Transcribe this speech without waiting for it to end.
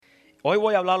Hoy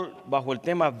voy a hablar bajo el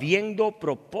tema viendo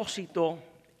propósito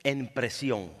en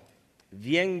presión.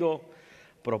 Viendo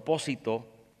propósito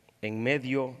en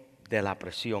medio de la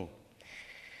presión.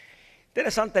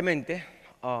 Interesantemente,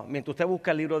 mientras usted busca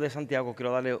el libro de Santiago,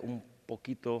 quiero darle un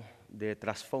poquito de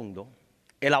trasfondo.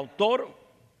 El autor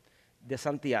de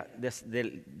Santiago,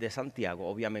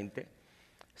 obviamente,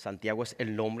 Santiago es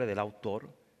el nombre del autor.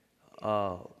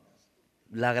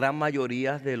 La gran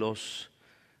mayoría de los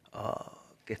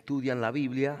que estudian la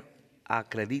Biblia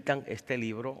acreditan este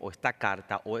libro o esta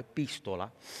carta o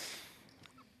epístola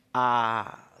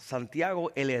a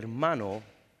Santiago, el hermano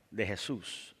de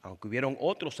Jesús, aunque hubieron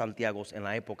otros Santiagos en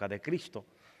la época de Cristo,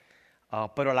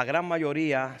 pero la gran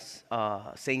mayoría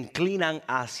se inclinan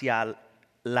hacia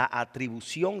la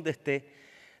atribución de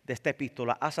esta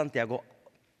epístola a Santiago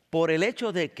por el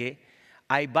hecho de que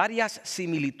hay varias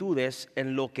similitudes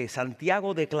en lo que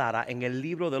Santiago declara en el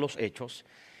libro de los Hechos.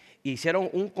 Hicieron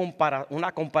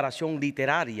una comparación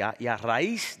literaria y a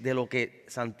raíz de lo que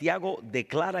Santiago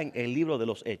declara en el libro de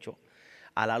los Hechos,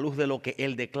 a la luz de lo que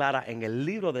él declara en el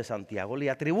libro de Santiago, le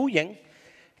atribuyen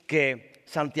que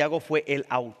Santiago fue el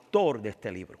autor de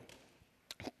este libro.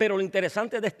 Pero lo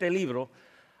interesante de este libro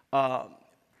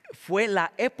fue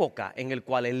la época en la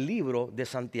cual el libro de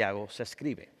Santiago se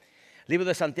escribe. El libro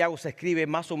de Santiago se escribe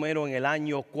más o menos en el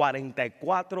año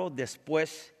 44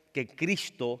 después que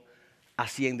Cristo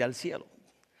asciende al cielo.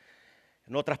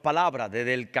 En otras palabras,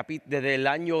 desde el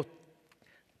año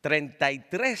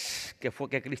 33, que fue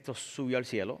que Cristo subió al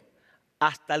cielo,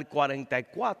 hasta el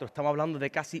 44, estamos hablando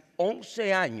de casi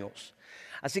 11 años.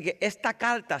 Así que esta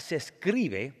carta se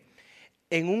escribe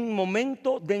en un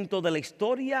momento dentro de la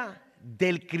historia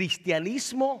del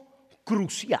cristianismo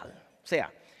crucial. O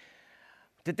sea,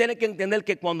 usted tiene que entender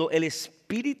que cuando el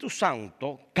Espíritu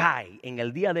Santo cae en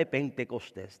el día de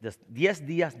Pentecostés, 10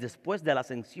 días después de la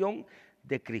ascensión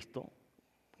de Cristo,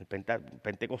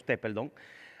 Pentecostés,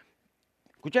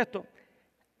 escucha esto,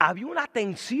 había una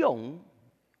tensión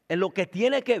en lo que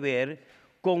tiene que ver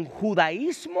con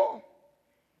judaísmo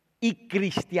y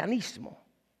cristianismo.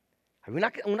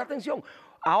 Había una tensión.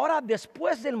 Ahora,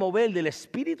 después del mover del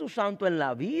Espíritu Santo en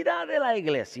la vida de la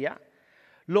iglesia,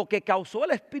 lo que causó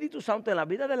el Espíritu Santo en la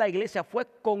vida de la iglesia fue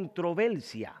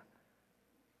controversia.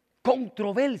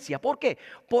 Controversia. ¿Por qué?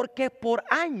 Porque por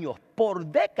años, por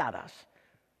décadas,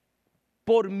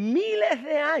 por miles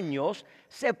de años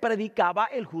se predicaba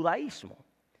el judaísmo.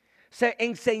 Se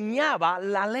enseñaba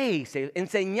la ley, se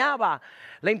enseñaba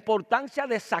la importancia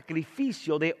de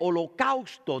sacrificio, de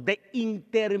holocausto, de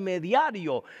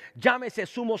intermediario, llámese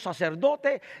sumo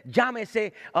sacerdote,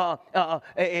 llámese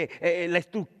la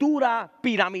estructura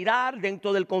piramidal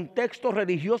dentro del contexto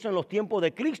religioso en los tiempos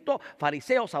de Cristo,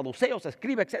 fariseos, saduceos,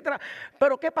 escribas, etc.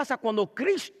 Pero ¿qué pasa cuando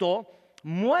Cristo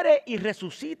muere y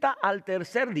resucita al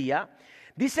tercer día?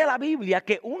 Dice la Biblia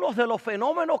que uno de los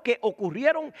fenómenos que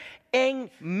ocurrieron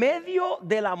en medio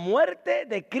de la muerte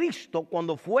de Cristo,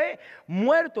 cuando fue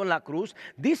muerto en la cruz,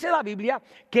 dice la Biblia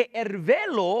que el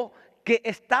velo que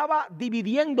estaba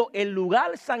dividiendo el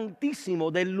lugar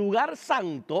santísimo del lugar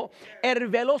santo, el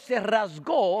velo se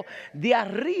rasgó de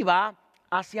arriba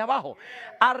hacia abajo.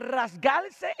 Al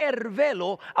rasgarse el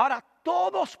velo, ahora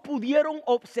todos pudieron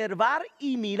observar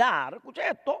y mirar, escuche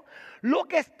esto, lo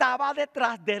que estaba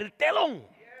detrás del telón.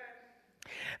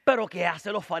 Pero ¿qué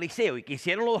hacen los fariseos y qué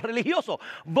hicieron los religiosos?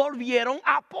 Volvieron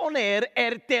a poner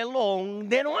el telón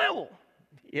de nuevo.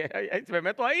 Y si me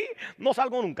meto ahí, no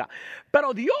salgo nunca.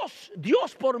 Pero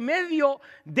Dios por medio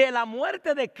de la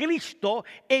muerte de Cristo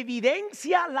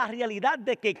evidencia la realidad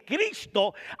de que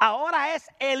Cristo ahora es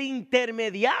el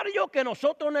intermediario que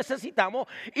nosotros necesitamos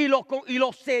y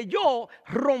lo selló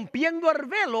rompiendo el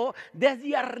velo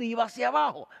desde arriba hacia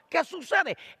abajo. ¿Qué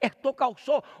sucede? Esto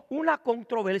causó una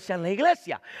controversia en la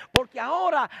iglesia, porque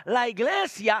ahora la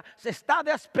iglesia se está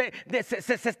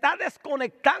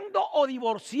desconectando o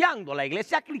divorciando. La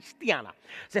iglesia cristiana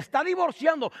se está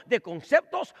divorciando de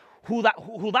conceptos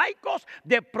judaicos,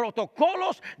 de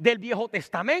protocolos del Viejo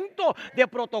Testamento, de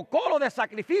protocolos de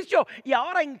sacrificio, y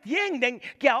ahora entienden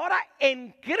que ahora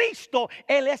en Cristo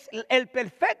Él es el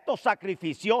perfecto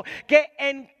sacrificio, que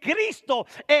en Cristo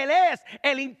Él es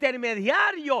el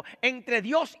intermediario entre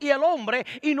Dios y el hombre,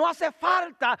 y no hace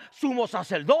falta sumo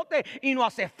sacerdote, y no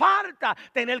hace falta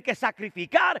tener que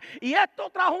sacrificar, y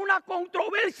esto trajo una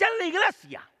controversia en la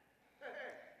iglesia.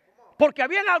 Porque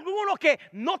habían algunos que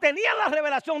no tenían la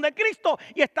revelación de Cristo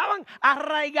y estaban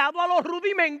arraigados a los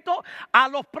rudimentos, a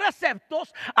los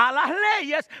preceptos, a las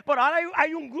leyes. Pero ahora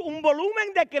hay un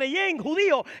volumen de creyentes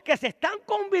judíos que se están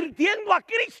convirtiendo a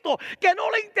Cristo, que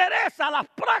no le interesan las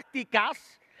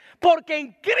prácticas, porque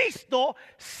en Cristo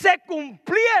se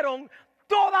cumplieron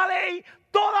toda ley,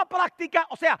 toda práctica.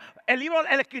 O sea, el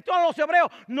escritor a los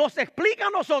Hebreos nos explica a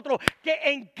nosotros que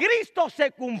en Cristo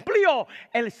se cumplió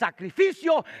el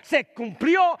sacrificio, se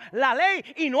cumplió la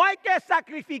ley y no hay que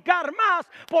sacrificar más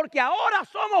porque ahora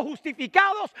somos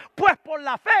justificados pues por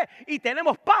la fe y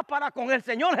tenemos paz para con el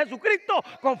Señor Jesucristo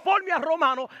conforme a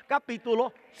Romanos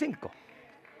capítulo 5.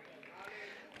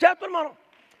 ¿Cierto, hermano?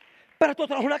 Pero esto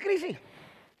trajo una crisis.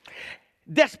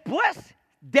 Después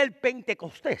del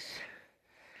Pentecostés,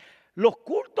 los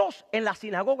cultos en la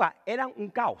sinagoga eran un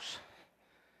caos.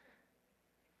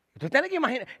 Usted tiene que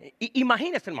imaginar,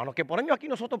 imagínese, hermano, que por años aquí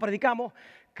nosotros predicamos,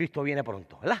 Cristo viene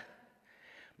pronto, ¿verdad?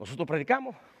 Nosotros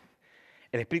predicamos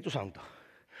el Espíritu Santo.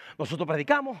 Nosotros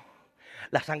predicamos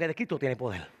la sangre de Cristo tiene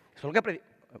poder. Eso es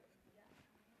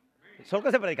lo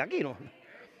que se predica aquí, ¿no?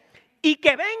 Y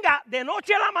que venga de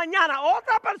noche a la mañana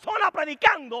otra persona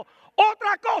predicando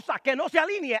otra cosa que no se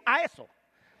alinee a eso.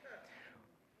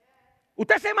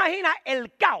 Usted se imagina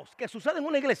el caos que sucede en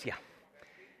una iglesia.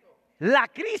 La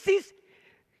crisis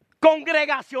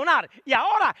congregacional. Y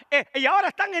ahora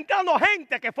están entrando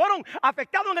gente que fueron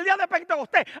afectados en el día de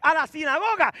Pentecostés a la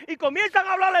sinagoga y comienzan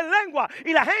a hablar en lengua.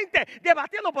 Y la gente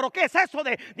debatiendo, pero ¿qué es eso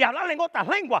de hablar en otras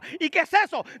lenguas? ¿Y qué es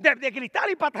eso de gritar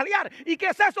y patalear? ¿Y qué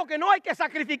es eso que no hay que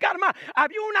sacrificar más?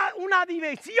 Había una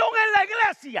división en la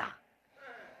iglesia.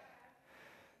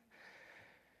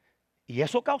 Y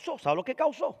eso causó, ¿sabe lo que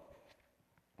causó?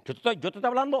 Yo te estoy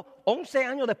hablando 11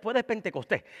 años después de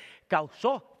Pentecostés.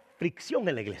 Causó fricción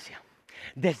en la iglesia.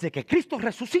 Desde que Cristo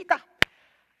resucita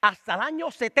hasta el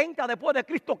año 70 después de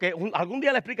Cristo, que algún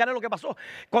día le explicaré lo que pasó,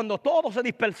 cuando todo se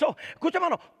dispersó. Escucha,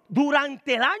 hermano,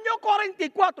 durante el año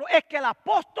 44 es que el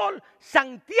apóstol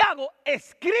Santiago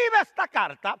escribe esta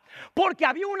carta porque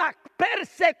había una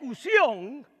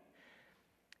persecución.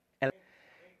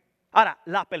 Ahora,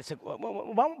 la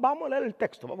persecución, vamos a leer el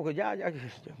texto, porque ya yo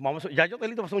estoy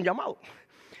listo para hacer un llamado.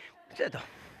 ¿Cierto?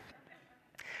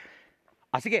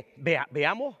 Así que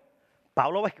veamos,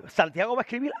 Santiago va a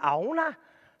escribir a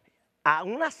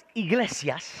unas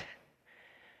iglesias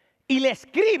y le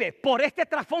escribe por este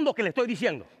trasfondo que le estoy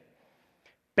diciendo.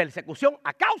 Persecución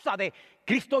a causa de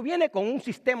Cristo viene con un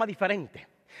sistema diferente.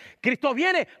 Cristo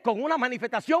viene con una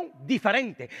manifestación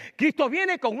diferente. Cristo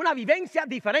viene con una vivencia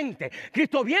diferente.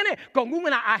 Cristo viene con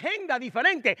una agenda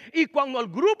diferente. Y cuando el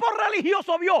grupo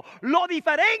religioso vio lo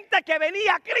diferente que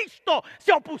venía Cristo,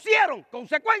 se opusieron.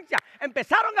 Consecuencia,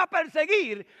 empezaron a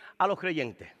perseguir a los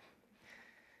creyentes.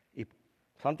 Y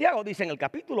Santiago dice en el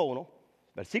capítulo 1,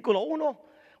 versículo 1,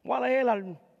 voy a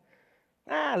leer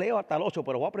leo hasta el 8,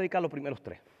 pero voy a predicar los primeros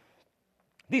 3.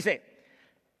 Dice,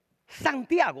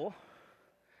 Santiago,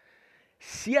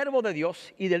 siervo de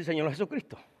Dios y del Señor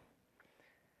Jesucristo.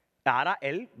 Ahora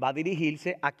él va a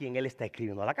dirigirse a quien él está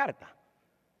escribiendo la carta.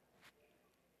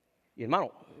 Y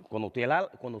hermano, cuando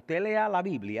usted lea la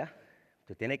Biblia,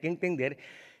 usted tiene que entender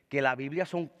que la Biblia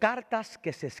son cartas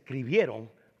que se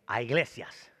escribieron a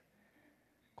iglesias.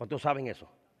 ¿Cuántos saben eso?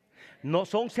 No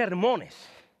son sermones.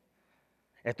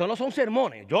 Estos no son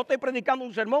sermones. Yo estoy predicando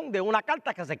un sermón de una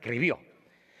carta que se escribió.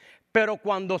 Pero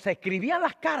cuando se escribían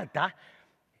las cartas,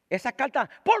 esas cartas,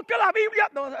 porque la Biblia,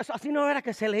 no, así no era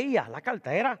que se leía la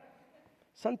carta, era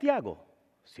Santiago,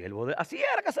 siervo de, así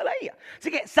era que se leía.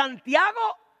 Así que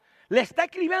Santiago le está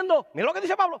escribiendo, mira lo que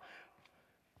dice Pablo,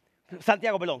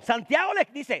 Santiago le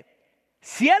dice,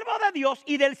 siervo de Dios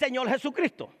y del Señor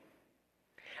Jesucristo,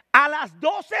 a las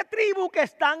 12 tribus que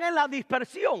están en la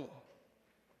dispersión.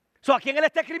 ¿A quién él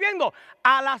está escribiendo?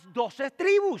 A las 12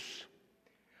 tribus.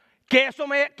 Que eso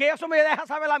me deja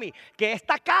saber a mí, que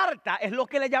esta carta es lo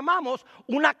que le llamamos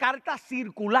una carta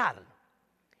circular.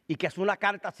 ¿Y qué es una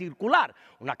carta circular?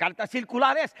 Una carta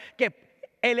circular es que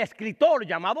el escritor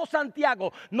llamado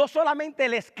Santiago no solamente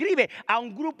le escribe a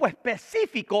un grupo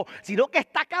específico, sino que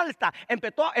esta carta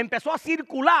empezó a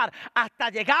circular hasta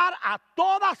llegar a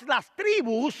todas las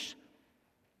tribus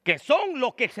que son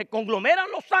los que se conglomeran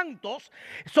los santos.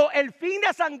 El fin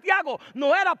de Santiago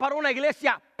no era para una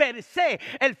iglesia per se.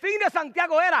 El fin de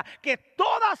Santiago era que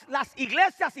todas las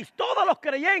iglesias y todos los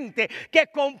creyentes que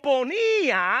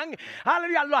componían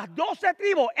las 12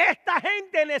 tribus, esta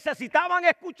gente necesitaban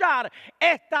escuchar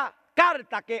esta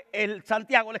carta que el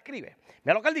Santiago le escribe.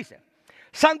 Mira lo que él dice.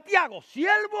 Santiago,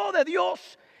 siervo de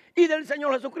Dios y del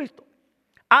Señor Jesucristo,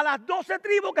 a las 12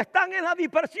 tribus que están en la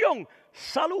dispersión,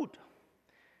 salud.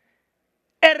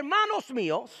 Hermanos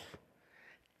míos,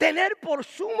 tener por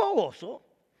sumo gozo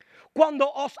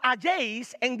cuando os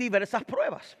halléis en diversas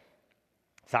pruebas,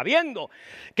 sabiendo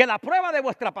que la prueba de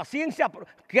vuestra paciencia,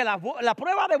 que la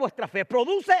prueba de vuestra fe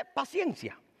produce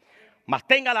paciencia. Mas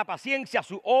tenga la paciencia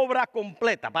su obra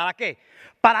completa. ¿Para qué?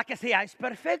 Para que seáis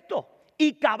perfectos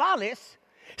y cabales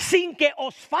sin que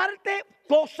os falte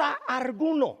cosa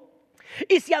alguno.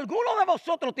 Y si alguno de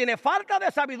vosotros tiene falta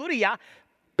de sabiduría,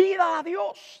 pida a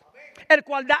Dios, el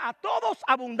cual da a todos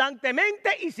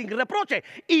abundantemente y sin reproche,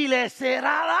 y le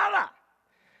será dada.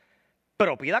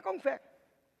 Pero pida con fe,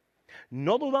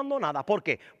 no dudando nada. ¿Por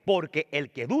qué? Porque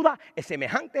el que duda es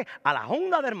semejante a la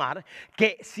onda del mar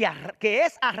que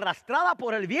es arrastrada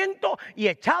por el viento y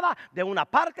echada de una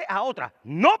parte a otra.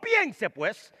 No piense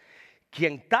pues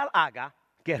quien tal haga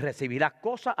que recibirá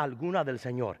cosa alguna del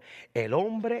Señor. El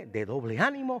hombre de doble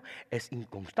ánimo es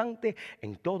inconstante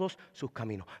en todos sus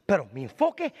caminos. Pero mi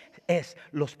enfoque es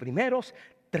los primeros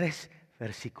 3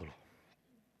 versículos.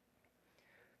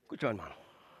 Escucha, hermano.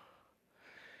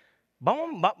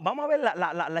 Vamos a ver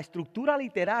la estructura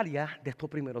literaria de estos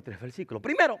primeros 3 versículos.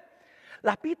 Primero,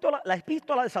 la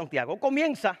epístola de Santiago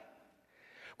comienza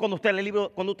cuando usted lee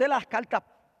las cartas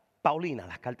paulinas,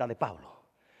 las cartas de Pablo.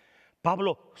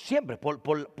 Pablo siempre,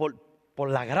 por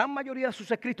la gran mayoría de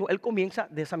sus escritos, él comienza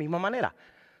de esa misma manera,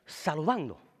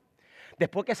 saludando.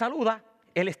 Después que saluda,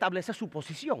 él establece su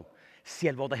posición: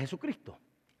 siervo de Jesucristo,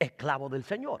 esclavo del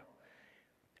Señor.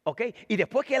 ¿Ok? Y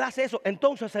después que él hace eso,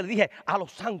 entonces se dirige a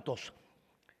los santos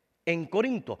en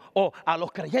Corinto o a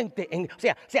los creyentes. O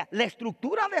sea, la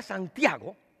estructura de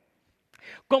Santiago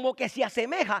como que se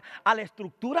asemeja a la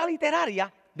estructura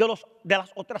literaria de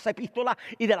las otras epístolas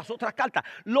y de las otras cartas.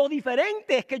 Lo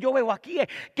diferente es que yo veo aquí es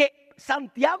que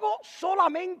Santiago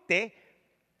solamente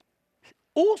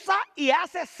usa y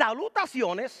hace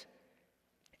salutaciones,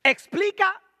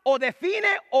 explica o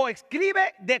define o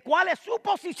escribe de cuál es su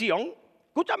posición.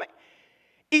 Escúchame.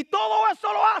 Y todo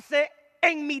eso lo hace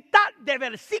en mitad de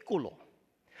versículo,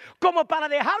 como para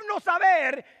dejarnos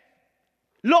saber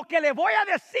lo que le voy a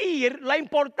decir. La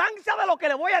importancia de lo que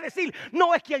le voy a decir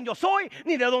no es quién yo soy,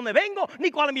 ni de dónde vengo,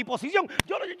 ni cuál es mi posición.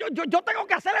 Yo tengo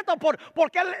que hacer esto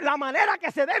porque es la manera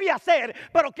que se debe hacer,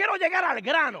 pero quiero llegar al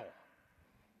grano.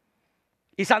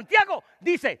 Y Santiago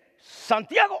dice: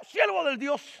 Santiago, siervo del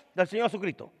Dios, del Señor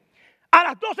Jesucristo, a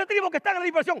las 12 tribus que están en la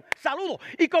dispersión, saludo.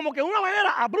 Y como que de una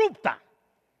manera abrupta,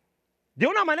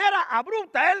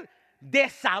 él de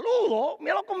saludo,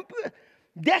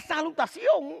 de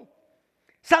salutación,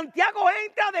 Santiago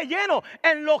entra de lleno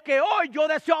en lo que hoy yo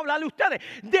deseo hablarle a ustedes.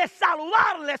 De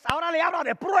saludarles, ahora le habla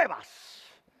de pruebas.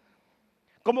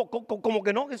 Como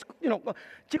que no,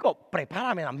 chicos,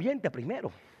 prepárame el ambiente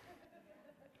primero.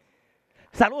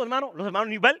 Saludos, hermano, los hermanos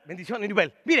Nivel, bendiciones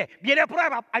Nivel. Mire, viene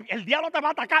prueba, el diablo te va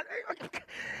a atacar.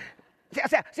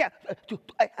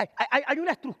 Hay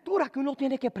una estructura que uno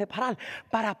tiene que preparar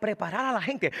para preparar a la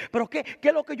gente. Pero ¿qué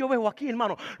es lo que yo veo aquí,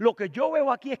 hermano? Lo que yo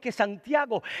veo aquí es que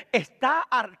Santiago está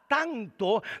al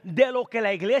tanto de lo que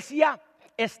la iglesia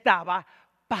estaba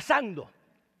pasando.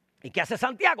 ¿Y qué hace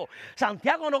Santiago?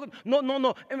 Santiago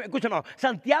escúchame,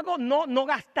 Santiago no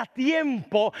gasta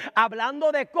tiempo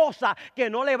hablando de cosas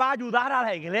que no le va a ayudar a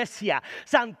la iglesia.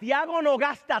 Santiago no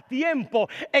gasta tiempo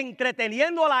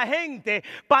entreteniendo a la gente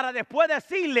para después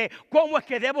decirle cómo es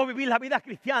que debo vivir la vida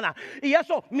cristiana. Y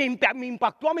eso me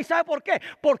impactó a mí. ¿Sabe por qué?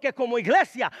 Porque como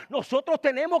iglesia nosotros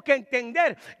tenemos que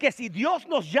entender que si Dios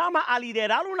nos llama a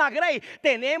liderar una grey,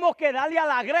 tenemos que darle a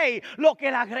la grey lo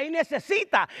que la grey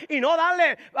necesita y no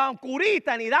darle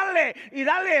curita ni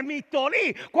darle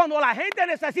mistolí. Cuando la gente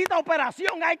necesita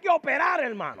operación, hay que operar,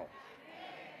 hermano.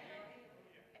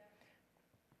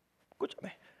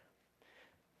 Escúchame.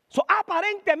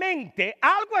 Aparentemente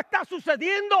algo está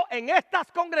sucediendo en estas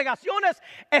congregaciones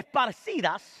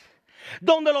esparcidas,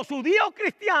 donde los judíos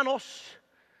cristianos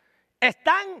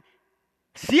están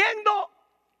siendo,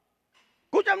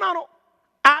 escucha, hermano,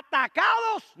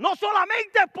 atacados no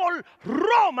solamente por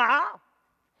Roma,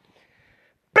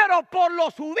 pero por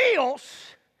los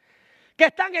judíos que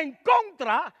están en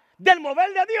contra del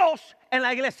mover de Dios en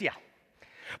la iglesia.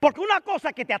 Porque una cosa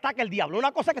es que te ataque el diablo,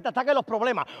 una cosa es que te ataque los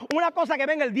problemas, una cosa es que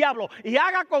venga el diablo y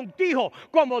haga contigo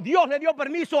como Dios le dio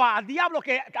permiso al diablo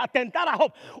que atentara a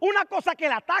Job. Una cosa es que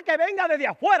el ataque venga desde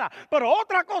afuera, pero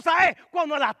otra cosa es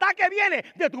cuando el ataque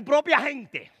viene de tu propia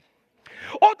gente.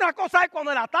 Otra cosa es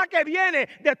cuando el ataque viene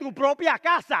de tu propia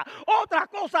casa. Otra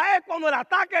cosa es cuando el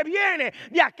ataque viene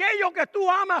de aquello que tú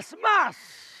amas más.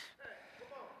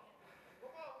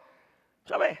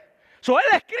 ¿Sabes? Él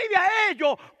escribe a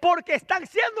ellos porque están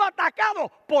siendo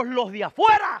atacados por los de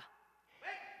afuera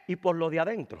y por los de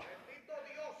adentro.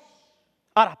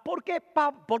 Ahora, ¿por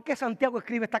qué Santiago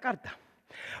escribe esta carta?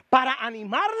 Para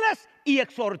animarles y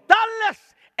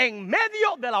exhortarles en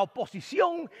medio de la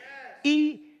oposición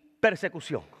y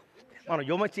persecución. Bueno,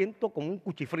 yo me siento como un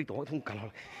cuchifrito, es un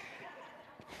calor.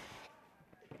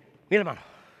 Mira, hermano,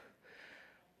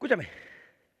 escúchame.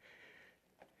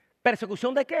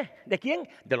 ¿Persecución de qué? ¿De quién?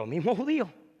 De los mismos judíos.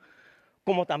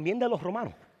 como también de los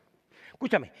romanos.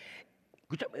 Escúchame,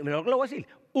 mira lo que le voy a decir.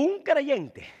 Un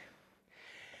creyente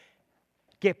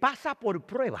que pasa por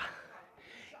pruebas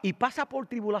y pasa por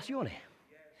tribulaciones.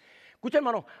 Escucha,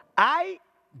 hermano, hay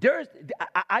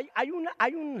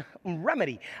un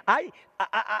remedy, hay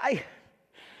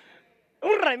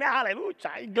un remedio,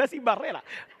 aleluya, inglés sin barrera.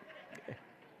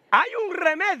 Hay un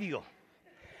remedio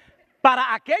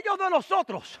para aquellos de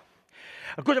nosotros.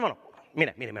 Escucha, hermano,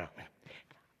 mira.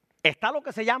 Está lo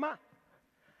que se llama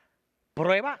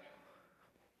prueba,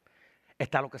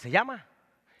 está lo que se llama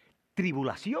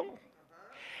tribulación,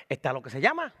 está lo que se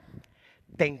llama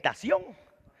tentación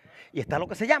y está lo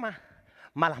que se llama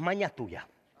malas mañas tuyas.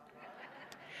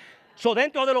 So,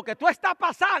 dentro de lo que tú estás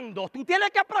pasando, tú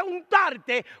tienes que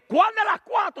preguntarte en cuál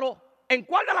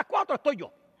de las cuatro estoy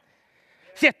yo.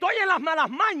 Si estoy en las malas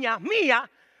mañas mías,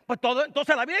 pues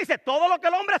entonces la Biblia dice, todo lo que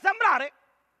el hombre sembrare,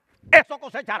 eso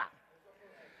cosechará.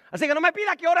 Así que no me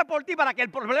pidas que ore por ti para que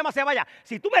el problema se vaya.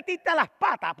 Si tú metiste las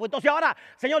patas, pues entonces ahora,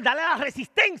 Señor, dale la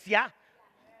resistencia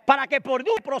para que por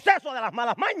un proceso de las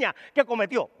malas mañas que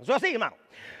cometió. Eso es así, hermano.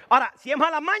 Ahora, si es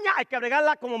mala maña, hay que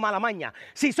bregarla como mala maña.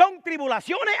 Si son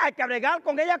tribulaciones, hay que bregar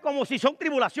con ellas como si son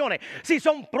tribulaciones. Si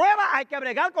son pruebas, hay que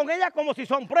bregar con ellas como si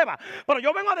son pruebas. Pero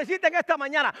yo vengo a decirte en esta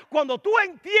mañana, cuando tú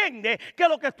entiendes que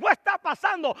lo que tú estás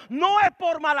pasando no es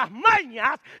por malas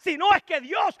mañas, sino es que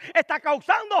Dios está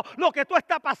causando lo que tú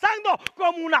estás pasando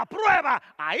como una prueba.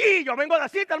 Ahí yo vengo a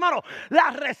decirte, hermano,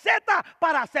 la receta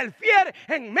para ser fiel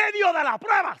en medio de la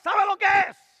prueba, ¿sabe lo que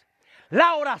es?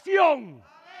 La oración.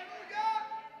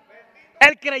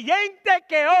 El creyente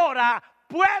que ora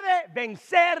puede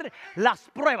vencer las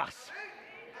pruebas.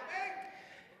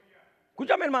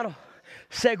 Escúchame, hermano.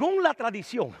 Según la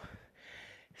tradición,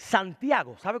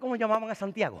 Santiago, ¿sabe cómo llamaban a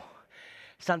Santiago?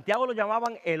 Santiago lo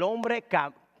llamaban el hombre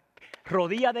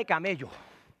rodilla de camello.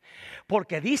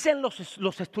 Porque dicen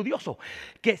los estudiosos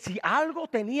que si algo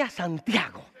tenía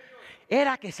Santiago,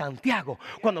 era que Santiago,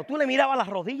 cuando tú le mirabas las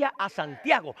rodillas a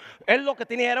Santiago, él lo que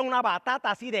tenía era una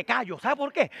batata así de callo. ¿Sabe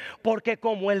por qué? Porque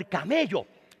como el camello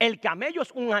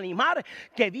es un animal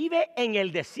que vive en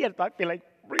el desierto. I feel like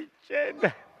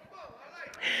preaching.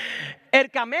 El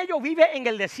camello vive en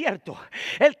el desierto.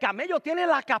 El camello tiene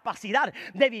la capacidad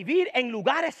de vivir en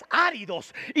lugares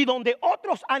áridos y donde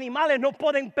otros animales no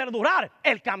pueden perdurar.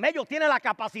 El camello tiene la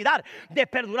capacidad de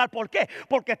perdurar. ¿Por qué?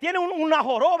 Porque tiene una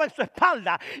joroba en su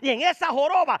espalda y en esa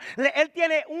joroba él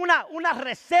tiene una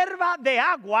reserva de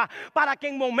agua para que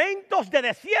en momentos de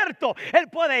desierto él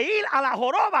puede ir a la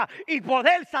joroba y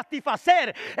poder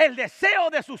satisfacer el deseo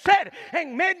de su ser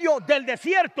en medio del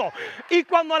desierto. Y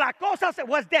cuando la cosa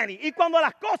cuando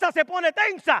las cosas se pone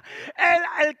tensa,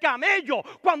 el camello,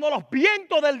 cuando los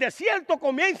vientos del desierto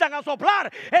comienzan a soplar,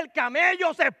 el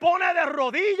camello se pone de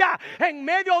rodillas en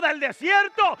medio del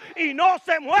desierto y no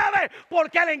se mueve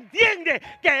porque él entiende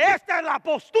que esta es la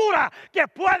postura que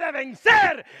puede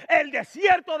vencer el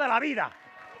desierto de la vida.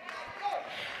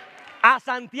 A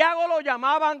Santiago lo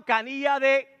llamaban canilla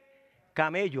de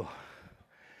camello.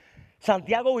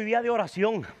 Santiago vivía de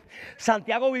oración.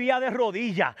 Santiago vivía de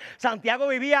rodillas. Santiago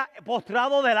vivía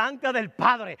postrado delante del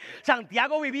Padre.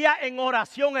 Santiago vivía en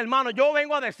oración, hermano. Yo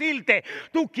vengo a decirte,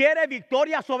 tú quieres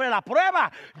victoria sobre la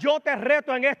prueba. Yo te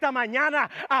reto en esta mañana,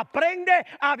 aprende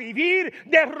a vivir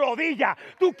de rodillas.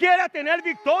 Tú quieres tener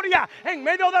victoria en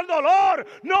medio del dolor.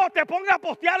 No te pongas a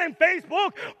postear en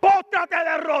Facebook. Póstrate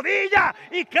de rodillas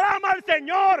y clama al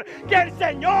Señor, que el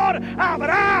Señor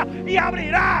habrá y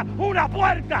abrirá una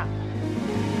puerta.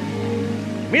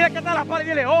 Mira que está la pared y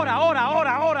dile, ora.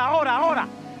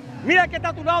 Mira que está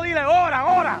a tu lado y dile,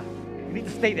 ora. You need to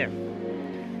stay there.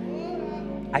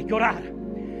 Hay que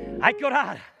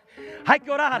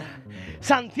orar.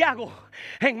 Santiago,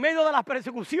 en medio de la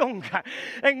persecución,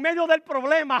 en medio del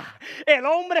problema, el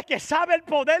hombre que sabe el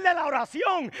poder de la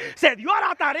oración se dio a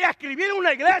la tarea de escribir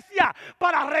una iglesia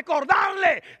para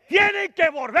recordarle, tienen que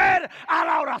volver a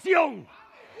la oración.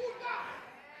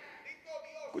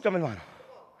 Escúchame, hermano.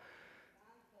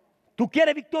 ¿Tú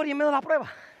quieres victoria en medio de la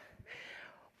prueba?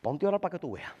 Ponte a orar para que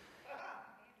tú veas.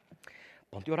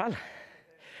 Ponte a orar.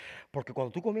 Porque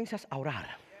cuando tú comienzas a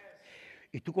orar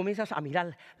y tú comienzas a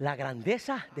mirar la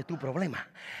grandeza de tu problema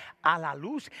a la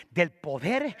luz del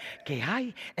poder que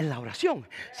hay en la oración,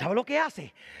 ¿sabes lo que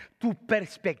hace? Tu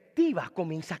perspectiva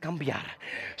comienza a cambiar.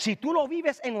 Si tú lo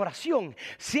vives en oración,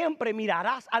 siempre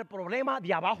mirarás al problema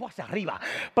de abajo hacia arriba.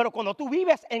 Pero cuando tú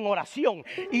vives en oración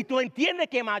y tú entiendes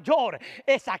que mayor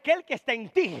es aquel que está en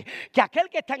ti que aquel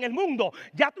que está en el mundo,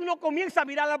 ya tú no comienzas a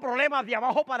mirar el problema de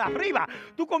abajo para arriba.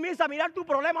 Tú comienzas a mirar tu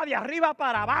problema de arriba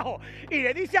para abajo y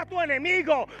le dices a tu enemigo,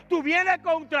 enemigo, tú vienes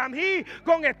contra mí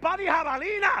con espada y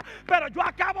jabalina, pero yo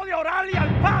acabo de orarle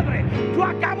al Padre, yo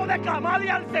acabo de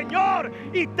clamarle al Señor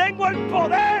y tengo el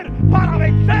poder para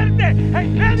vencerte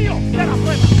en medio de la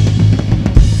prueba.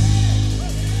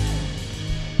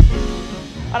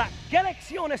 Ahora, ¿qué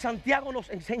lecciones Santiago nos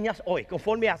enseña hoy?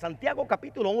 Conforme a Santiago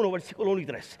capítulo 1, versículo 1 y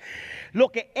 3. Lo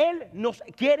que él nos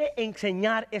quiere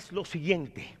enseñar es lo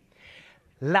siguiente.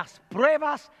 Las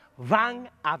pruebas van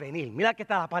a venir. Mira que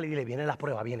está la pala y dile, vienen las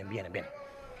pruebas, vienen.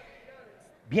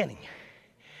 Vienen.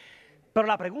 Pero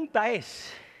la pregunta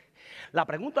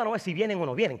no es si vienen o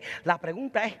no vienen. La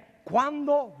pregunta es,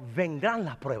 ¿cuándo vendrán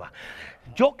las pruebas?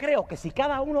 Yo creo que si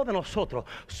cada uno de nosotros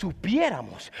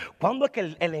supiéramos cuándo es que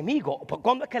el enemigo,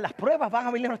 cuándo es que las pruebas van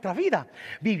a venir a nuestra vida,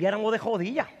 viviéramos de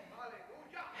jodilla.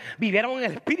 Vivieron en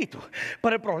el espíritu.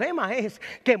 Pero el problema es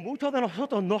que muchos de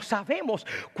nosotros no sabemos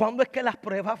cuándo es que las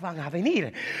pruebas van a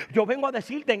venir. Yo vengo a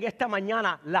decirte en esta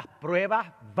mañana, las pruebas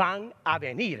van a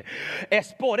venir.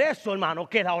 Es por eso, hermano,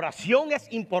 que la oración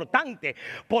es importante,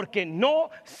 porque no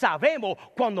sabemos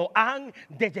cuándo han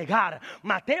de llegar.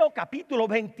 Mateo capítulo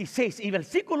 26 y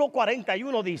versículo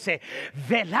 41 dice,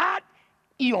 velad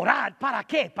y orad. ¿Para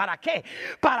qué? ¿Para qué?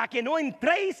 Para que no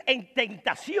entréis en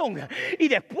tentación. Y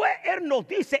después él nos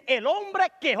dice, el hombre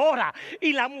que ora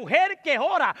y la mujer que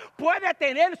ora puede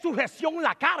tener sujeción en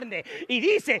la carne. Y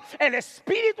dice, el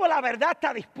espíritu de la verdad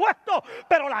está dispuesto,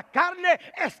 pero la carne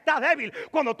está débil.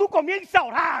 Cuando tú comienzas a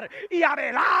orar y a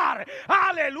velar,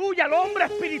 aleluya, el hombre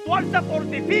espiritual se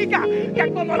fortifica. Que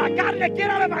cuando la carne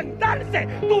quiera levantarse,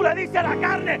 tú le dices a la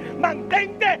carne,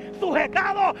 mantente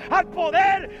sujetado al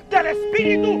poder del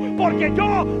espíritu, porque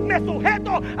yo me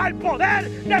sujeto al poder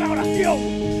de la oración.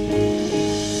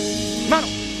 Hermano,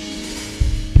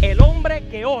 el hombre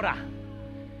que ora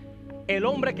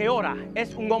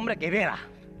es un hombre que vela.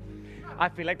 I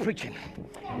feel like preaching.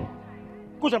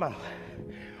 Escucha, hermano,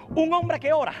 un hombre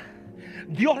que ora,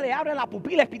 Dios le abre la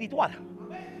pupila espiritual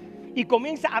y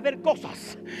comienza a ver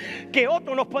cosas que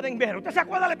otros no pueden ver. ¿Usted se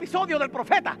acuerda del episodio del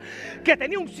profeta que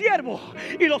tenía un siervo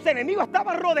y los enemigos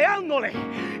estaban rodeándole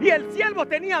y el siervo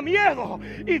tenía miedo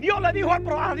y Dios le dijo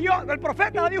a Dios, el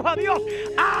profeta le dijo a Dios,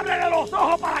 ábrele los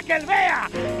ojos para que él vea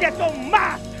que son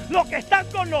más los que están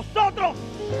con nosotros?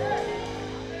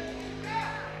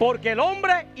 Porque el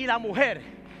hombre y la mujer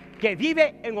que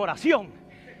vive en oración,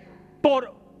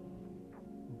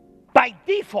 by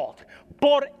default,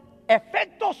 por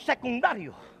efectos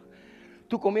secundarios,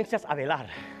 tú comienzas a velar.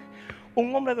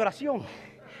 Un hombre de oración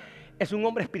es un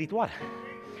hombre espiritual.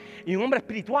 Y un hombre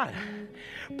espiritual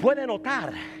puede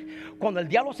notar cuando el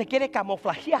diablo se quiere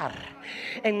camuflajear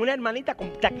en una hermanita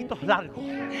con taquitos largos.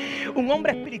 Un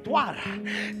hombre espiritual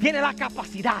tiene la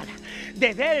capacidad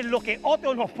de ver lo que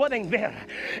otros no pueden ver.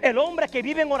 El hombre que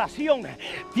vive en oración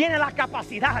tiene la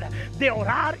capacidad de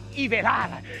orar y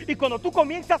velar. Y cuando tú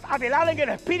comienzas a velar en el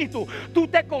espíritu, tú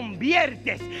te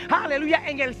conviertes, aleluya,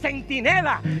 en el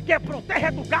centinela que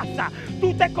protege tu casa.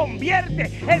 Tú te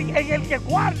conviertes en el que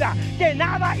guarda que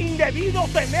nada indebido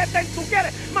se meta en tu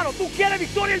quieres. Hermano, tú quieres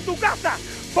victoria en tu casa,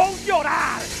 ponte a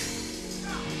orar.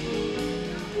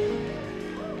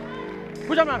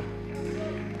 Escucha, hermano.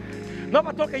 No,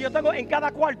 pastor, que yo tengo en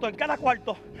cada cuarto,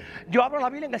 yo abro la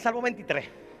Biblia en el Salmo 23.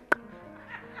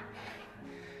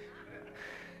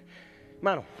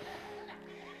 Hermano,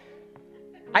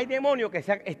 hay demonios que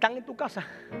están en tu casa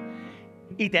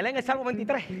y te leen el Salmo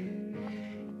 23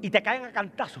 y te caen a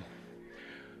cantazo.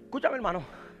 Escúchame, hermano,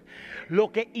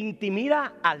 lo que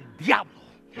intimida al diablo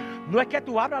no es que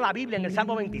tú abras la Biblia en el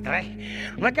Salmo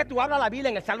 23, no es que tú abras la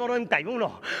Biblia en el Salmo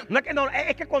 91,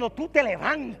 es que cuando tú te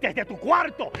levantes de tu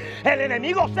cuarto, el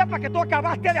enemigo sepa que tú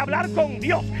acabaste de hablar con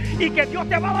Dios y que Dios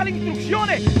te va a dar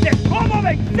instrucciones de cómo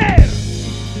vencer.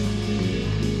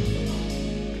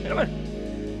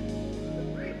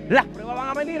 Las pruebas van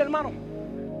a venir, hermano.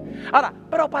 Ahora,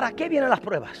 pero ¿para qué vienen las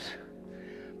pruebas?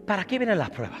 ¿Para qué vienen las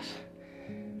pruebas?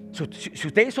 Si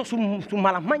usted hizo sus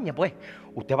malas mañas, pues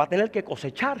usted va a tener que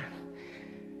cosechar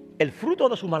el fruto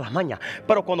de sus malas mañas.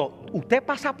 Pero cuando usted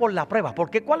pasa por la prueba,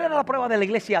 porque ¿cuál era la prueba de la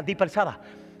iglesia dispersada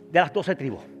de las 12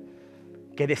 tribus?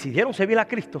 Que decidieron servir a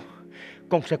Cristo.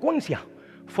 Consecuencia,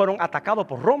 fueron atacados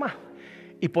por Roma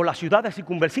y por las ciudades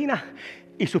circunvecinas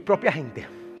y sus propias gente.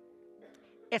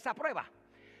 Esa prueba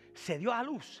se dio a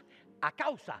luz a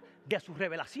causa de su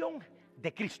revelación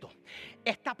de Cristo.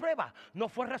 Esta prueba no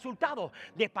fue resultado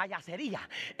de payasería.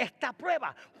 Esta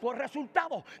prueba fue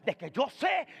resultado de que yo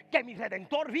sé que mi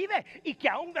Redentor vive y que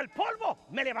aún del polvo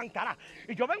me levantará.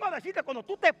 Y yo vengo a decirte, cuando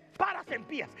tú te paras en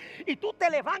pies y tú te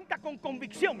levantas con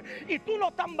convicción y tú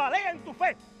no tambaleas en tu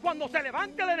fe, cuando se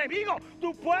levante el enemigo,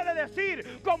 tú puedes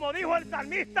decir, como dijo el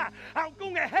salmista, aunque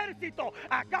un ejército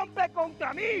acampe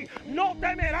contra mí, no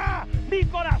temerá mi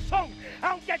corazón.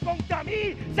 Aunque contra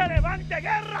mí se levante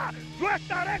guerra, yo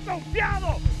estaré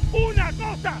confiado. Una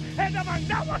cosa he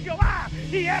demandado a Jehová,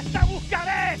 y esta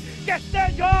buscaré, que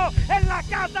esté yo en la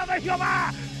casa de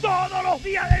Jehová todos los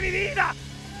días de mi vida.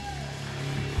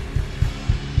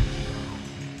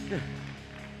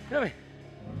 Mírame.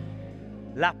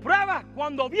 Las pruebas,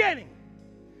 cuando vienen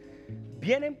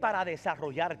para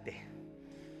desarrollarte.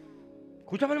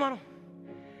 Escúchame, hermano.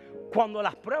 Cuando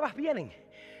las pruebas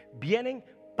vienen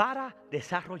para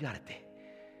desarrollarte.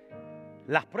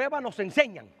 Las pruebas nos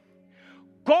enseñan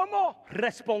cómo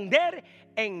responder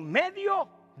en medio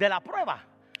de la prueba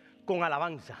con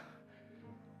alabanza.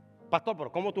 Pastor,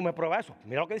 pero ¿cómo tú me pruebas eso?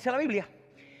 Mira lo que dice la Biblia.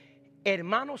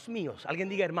 Hermanos míos, alguien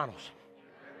diga hermanos.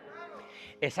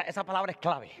 Esa palabra es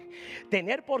clave.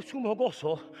 Tener por sumo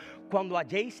gozo cuando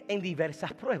halléis en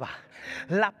diversas pruebas.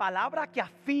 La palabra que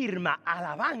afirma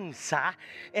alabanza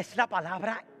es la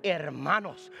palabra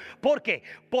hermanos. ¿Por qué?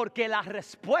 Porque la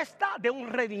respuesta de un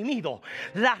redimido,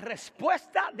 la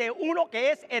respuesta de uno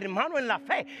que es hermano en la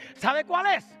fe, ¿sabe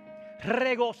cuál es?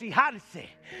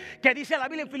 Regocijarse. Que dice la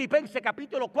Biblia en Filipenses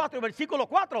capítulo 4 versículo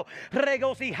 4: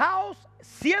 regocijaos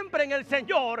siempre en el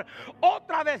Señor.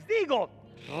 Otra vez digo,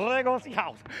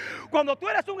 regocijaos. Cuando tú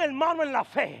eres un hermano en la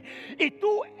fe y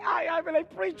tú,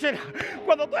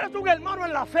 cuando tú eres un hermano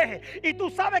en la fe y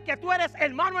tú sabes que tú eres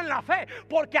hermano en la fe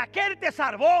porque aquel te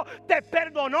salvó, te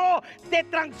perdonó, te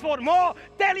transformó,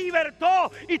 te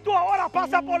libertó, y tú ahora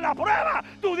pasas por la prueba,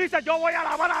 tú dices, yo voy a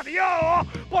alabar a Dios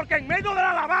porque en medio de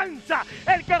la alabanza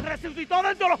el que resucitó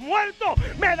de entre los muertos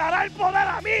me dará el poder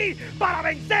a mí para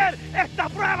vencer esta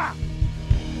prueba.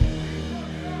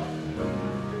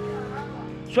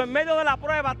 En medio de la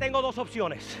prueba tengo dos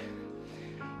opciones.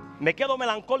 Me quedo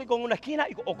melancólico en una esquina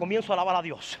o comienzo a alabar a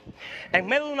Dios. En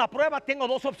medio de una prueba tengo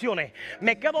dos opciones.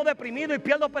 Me quedo deprimido y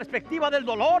pierdo perspectiva del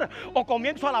dolor, o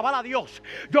comienzo a alabar a Dios.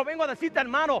 Yo vengo a decirte,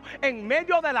 hermano, en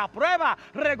medio de la prueba,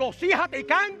 regocíjate y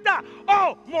canta,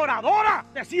 oh moradora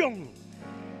de Sión.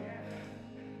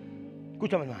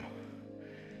 Escúchame, hermano.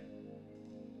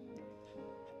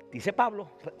 Dice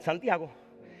Pablo, Santiago,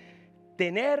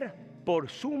 tener por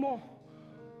sumo.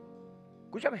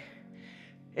 Escúchame,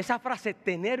 esa frase,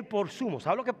 tener por sumo,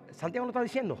 ¿sabes lo que Santiago nos está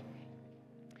diciendo?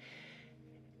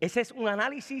 Ese es un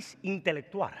análisis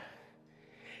intelectual.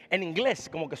 En inglés,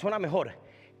 como que suena mejor,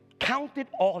 count it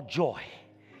all joy.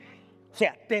 O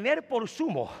sea, tener por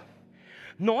sumo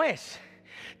no es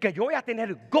que yo voy a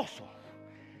tener gozo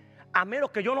a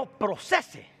menos que yo no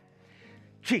procese.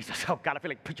 Jesus, oh God, I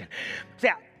feel like preaching. O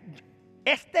sea,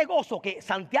 este gozo que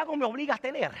Santiago me obliga a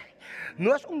tener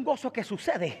no es un gozo que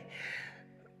sucede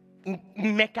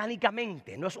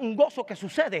mecánicamente, no es un gozo que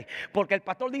sucede porque el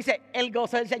pastor dice el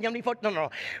gozo del Señor.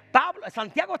 No.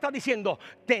 Santiago está diciendo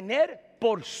tener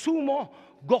por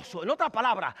sumo gozo. En otras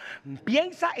palabras,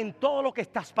 piensa en todo lo que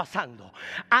estás pasando,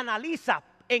 analiza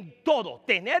en todo,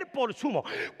 tener por sumo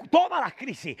todas las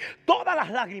crisis, todas las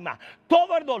lágrimas,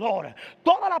 todo el dolor,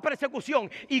 toda la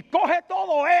persecución, y coge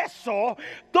todo eso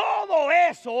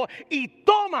y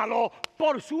tómalo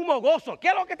por sumo gozo. ¿Qué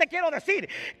es lo que te quiero decir?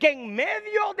 Que en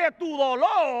medio de tu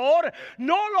dolor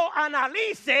no lo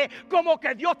analice como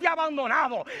que Dios te ha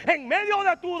abandonado. En medio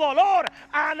de tu dolor,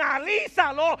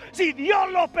 analízalo. Si Dios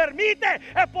lo permite,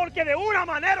 es porque de una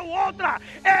manera u otra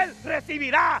Él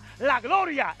recibirá la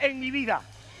gloria en mi vida.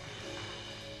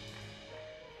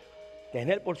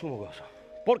 Tener por sumo gozo.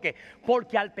 ¿Por qué?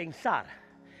 Porque al pensar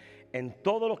en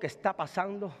todo lo que está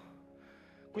pasando,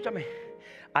 escúchame,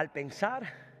 al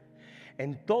pensar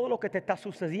en todo lo que te está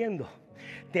sucediendo,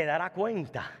 te darás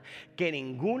cuenta que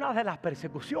ninguna de las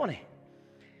persecuciones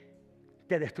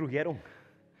te destruyeron.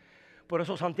 Por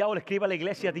eso Santiago le escribe a la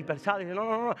iglesia dispersada y dice,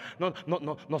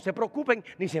 no se preocupen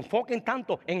ni se enfoquen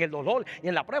tanto en el dolor y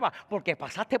en la prueba, porque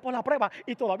pasaste por la prueba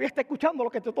y todavía está escuchando lo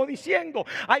que te estoy diciendo.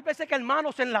 Hay veces que,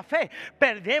 hermanos, en la fe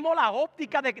perdemos la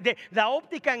óptica la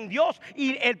óptica en Dios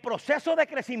y el proceso de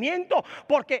crecimiento,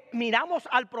 porque miramos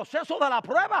al proceso de la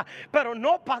prueba, pero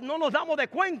no nos damos de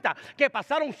cuenta que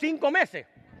pasaron 5 meses.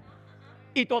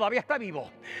 y todavía está vivo.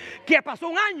 Que pasó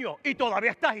 1 año y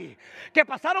todavía está ahí. Que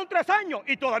pasaron 3 años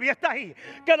y todavía está ahí.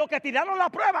 Que los que tiraron la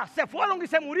prueba se fueron y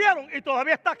se murieron y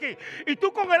todavía está aquí. Y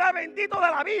tú con el bendito de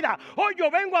la vida, hoy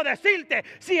yo vengo a decirte,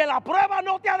 si la prueba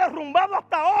no te ha derrumbado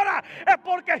hasta ahora, es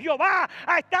porque Jehová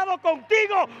ha estado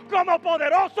contigo como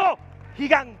poderoso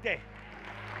gigante.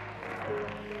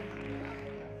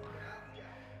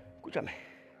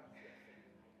 Escúchame.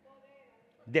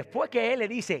 Después que él le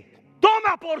dice,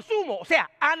 toma por sumo, o sea,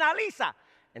 analiza.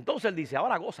 Entonces él dice,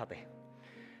 ahora gózate.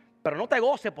 Pero no te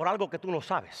goces por algo que tú no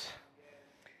sabes.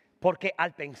 Porque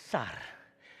al pensar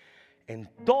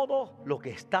en todo lo que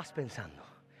estás pensando,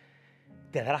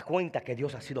 te darás cuenta que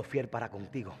Dios ha sido fiel para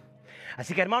contigo.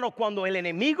 Así que, hermano, cuando el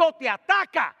enemigo te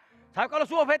ataca, ¿sabe cuál es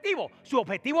su objetivo? Su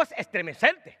objetivo es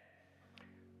estremecerte.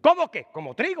 ¿Cómo qué?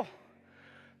 Como trigo.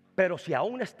 Pero si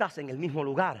aún estás en el mismo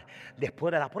lugar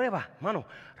después de la prueba, hermano,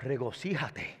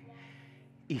 regocíjate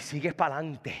y sigues para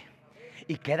adelante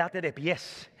y quédate de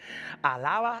pies.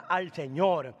 Alaba al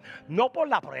Señor, no por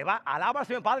la prueba, alaba al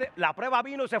Señor. Padre, la prueba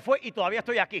vino y se fue y todavía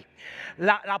estoy aquí.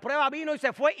 La prueba vino y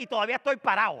se fue y todavía estoy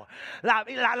parado.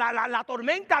 La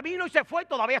tormenta vino y se fue y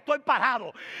todavía estoy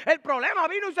parado. El problema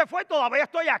vino y se fue y todavía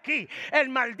estoy aquí. El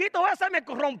maldito ese me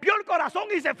rompió el corazón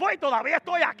y se fue y todavía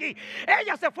estoy aquí.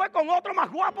 Ella se fue con otro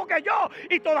más guapo que yo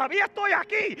y todavía estoy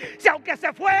aquí. Si aunque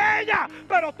se fue ella,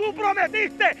 pero tú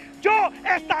prometiste, yo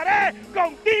estaré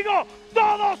contigo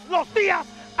todos los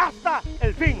días hasta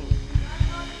el fin.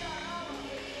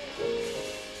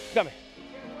 Dígame.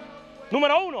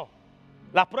 Número 1,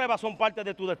 las pruebas son parte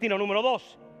de tu destino. Número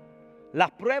 2, las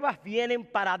pruebas vienen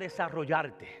para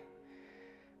desarrollarte.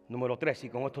 Número 3, y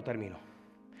con esto termino.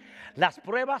 Las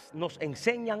pruebas nos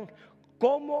enseñan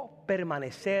cómo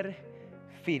permanecer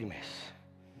firmes.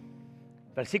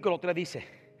 Versículo 3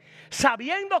 dice,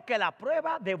 sabiendo que la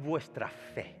prueba de vuestra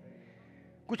fe.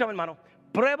 Escúchame, hermano.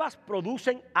 Pruebas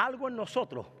producen algo en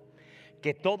nosotros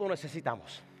que todos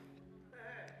necesitamos.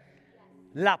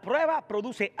 La prueba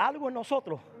produce algo en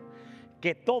nosotros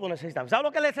que todos necesitamos. ¿Sabe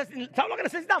lo que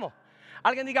necesitamos?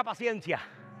 Alguien diga paciencia.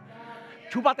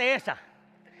 Chúpate esa.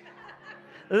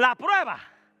 La prueba.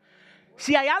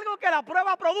 Si hay algo que la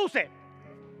prueba produce,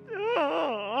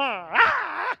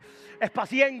 es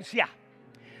paciencia.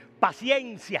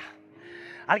 Paciencia.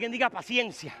 Alguien diga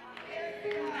paciencia.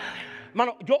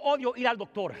 Hermano, yo odio ir al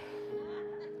doctor.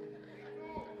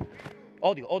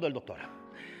 Odio el doctor.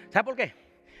 ¿Sabe por qué?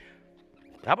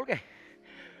 ¿Sabe por qué?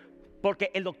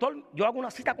 Porque el doctor, yo hago una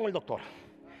cita con el doctor.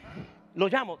 Lo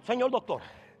llamo, señor doctor,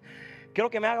 quiero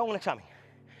que me haga un examen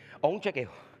o un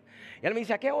chequeo. Y él me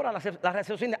dice, ¿a qué hora la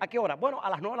recepción? ¿A qué hora? Bueno, a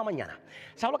las 9 de la mañana.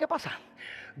 ¿Sabe lo que pasa?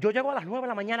 Yo llego a las 9 de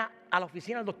la mañana a la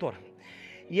oficina del doctor.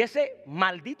 Y ese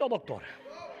maldito doctor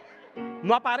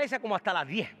no aparece como hasta las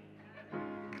 10.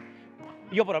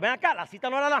 Y yo, pero ven acá, la cita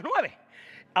no era a las 9.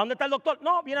 ¿A dónde está el doctor?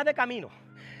 No, viene de camino.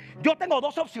 Yo tengo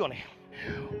 2 opciones.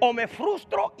 O me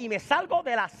frustro y me salgo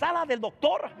de la sala del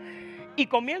doctor y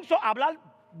comienzo a hablar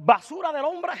basura del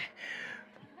hombre.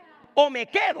 O me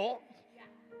quedo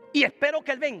y espero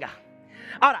que él venga.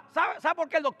 Ahora, ¿sabe por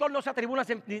qué el doctor no se atribula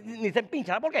ni se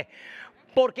empincha? ¿Sabe por qué?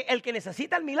 Porque el que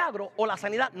necesita el milagro o la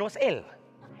sanidad no es él.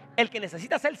 El que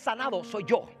necesita ser sanado soy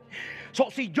yo.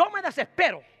 Si yo me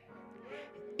desespero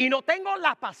y no tengo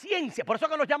la paciencia, por eso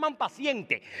que nos llaman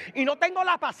pacientes, y no tengo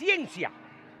la paciencia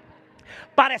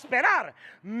para esperar,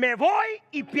 me voy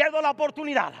y pierdo la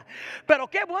oportunidad. Pero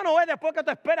qué bueno es después que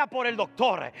tú esperas por el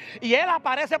doctor y él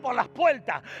aparece por las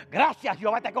puertas. Gracias,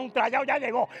 Jehová, te he contrallado, ya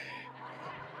llegó.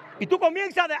 Y tú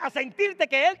comienzas a sentirte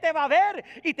que él te va a ver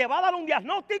y te va a dar un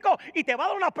diagnóstico y te va a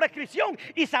dar una prescripción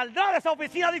y saldrá de esa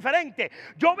oficina diferente.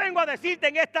 Yo vengo a decirte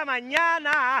en esta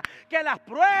mañana que las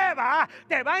pruebas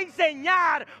te va a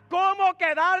enseñar cómo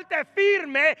quedarte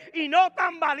firme y no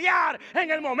tambalear en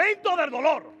el momento del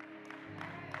dolor.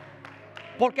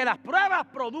 Porque las pruebas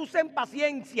producen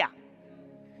paciencia.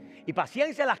 Y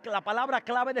paciencia es la palabra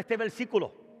clave de este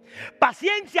versículo.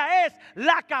 Paciencia es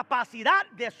la capacidad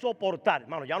de soportar.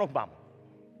 Hermano, ya nos vamos.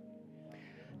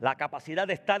 La capacidad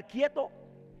de estar quieto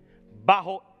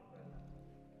bajo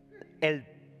el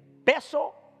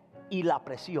peso y la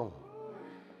presión.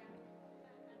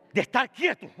 De estar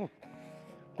quieto.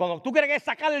 Cuando tú quieres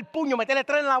sacar el puño, meterle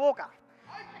 3 en la boca.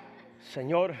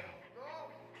 Señor.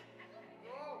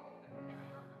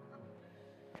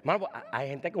 Hermano, hay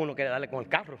gente que uno quiere darle con el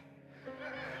carro.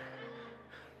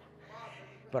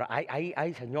 Pero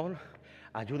ay, Señor,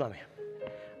 ayúdame,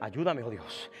 oh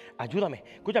Dios, ayúdame.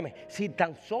 Escúchame, si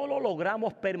tan solo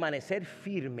logramos permanecer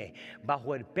firme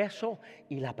bajo el peso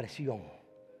y la presión.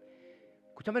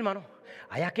 Escúchame, hermano,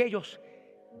 hay aquellos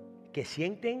que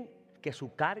sienten que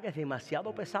su carga es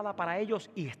demasiado pesada para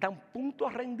ellos y están a punto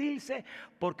de rendirse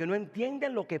porque no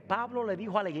entienden lo que Pablo le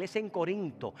dijo a la iglesia en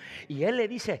Corinto. Y él le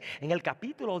dice en el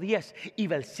capítulo 10 y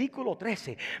versículo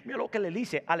 13, mira lo que le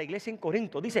dice a la iglesia en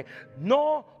Corinto. Dice,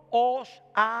 no os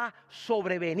ha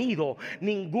sobrevenido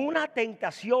ninguna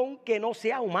tentación que no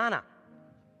sea humana.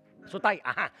 Eso está ahí,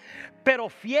 ajá. Pero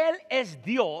fiel es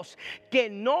Dios,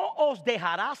 que no os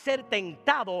dejará ser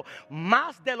tentado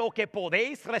más de lo que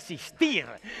podéis resistir.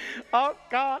 Oh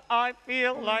God, I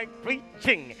feel like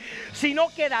preaching. Sino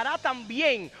que dará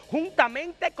también,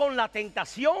 juntamente con la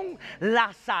tentación,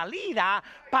 la salida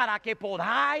para que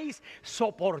podáis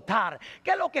soportar. ¿Qué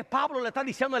es lo que Pablo le está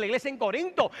diciendo a la iglesia en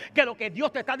Corinto? Que lo que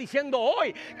Dios te está diciendo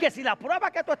hoy, que si la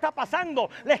prueba que tú estás pasando,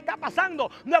 le está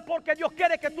pasando, no es porque Dios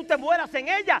quiere que tú te mueras en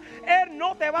ella. Él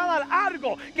no te va a dar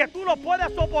algo que tú no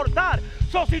puedas soportar.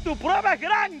 Si tu prueba es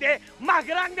grande, más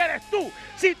grande eres tú.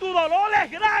 Si tu dolor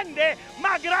es grande,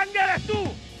 más grande eres tú.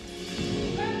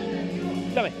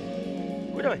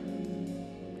 Escúchame.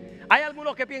 Hay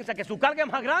algunos que piensan que su carga es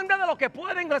más grande de lo que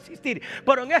pueden resistir.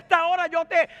 Pero en esta hora yo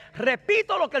te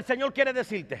repito lo que el Señor quiere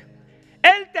decirte.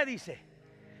 Él te dice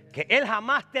que Él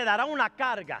jamás te dará una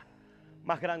carga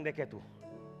más grande que tú.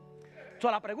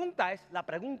 La pregunta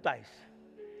es,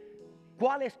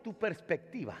 ¿cuál es tu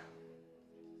perspectiva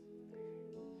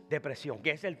de presión?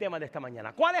 Que es el tema de esta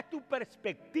mañana. ¿Cuál es tu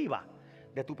perspectiva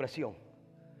de tu presión?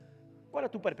 ¿Cuál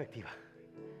es tu perspectiva?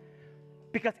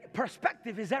 Because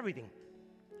perspective is everything.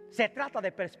 Se trata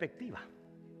de perspectiva.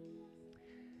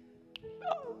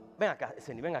 Ven acá,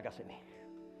 Ceni.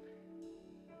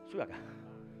 Sube acá.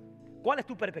 ¿Cuál es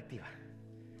tu perspectiva?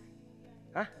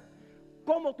 ¿Ah?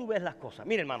 ¿Cómo tú ves las cosas?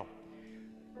 Mire, hermano,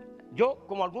 yo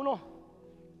como algunos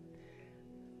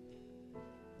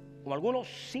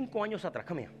 5 años atrás,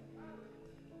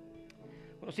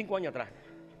 unos 5 años atrás,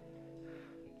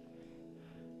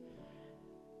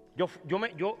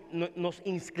 nos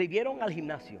inscribieron al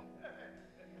gimnasio.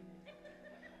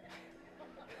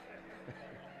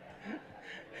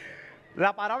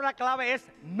 La palabra clave es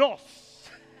nos.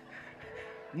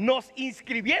 Nos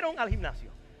inscribieron al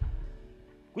gimnasio.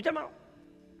 Escucha, hermano.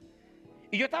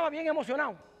 Y yo estaba bien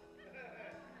emocionado.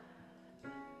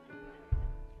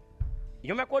 Y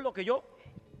yo me acuerdo que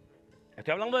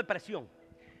estoy hablando de presión.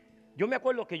 Yo me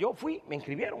acuerdo que yo fui, me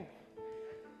inscribieron.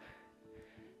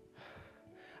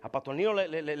 A Pastor Nino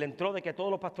le entró de que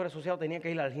todos los pastores asociados tenían que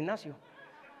ir al gimnasio.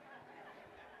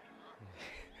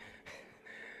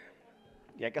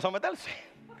 Y hay que someterse.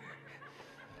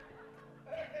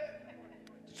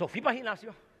 Fui para el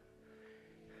gimnasio.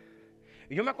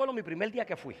 Y yo me acuerdo mi primer día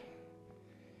que fui.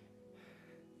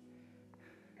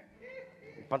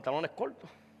 Pantalones cortos.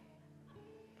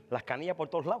 Las canillas por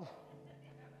todos lados.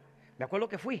 Me acuerdo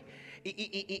que fui.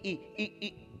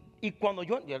 Y cuando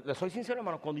yo le soy sincero,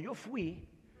 hermano, cuando yo fui,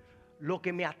 lo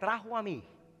que me atrajo a mí,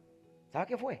 ¿sabe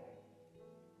qué fue?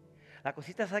 La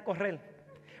cosita esa de correr.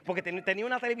 Porque tenía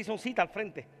una televisioncita al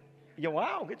frente. Y yo,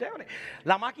 wow, qué chévere.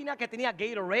 La máquina que tenía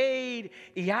Gatorade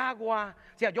y agua.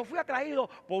 O sea, yo fui atraído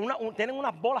por tienen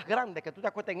unas bolas grandes que tú te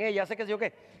acuestas en ellas, sé qué sé yo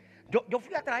qué. Yo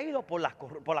fui atraído por las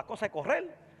cosas de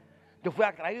correr. Yo fui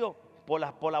atraído por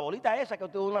la bolita esa que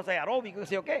tú haces aeróbico, qué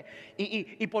sé yo qué.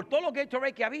 Y por todo lo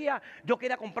Gatorade que había, yo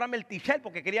quería comprarme el t-shirt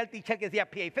porque quería el t-shirt que decía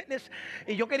PA Fitness.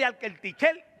 Y yo quería el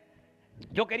t-shirt.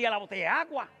 Yo quería la botella de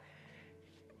agua.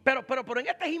 Pero en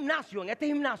este gimnasio,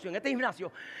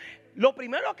 lo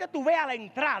primero que tuve a la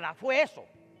entrada fue eso.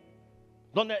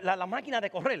 Donde la máquina de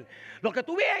correr. Lo que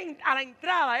tuve a la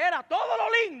entrada era todo lo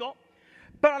lindo.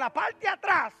 Pero a la parte de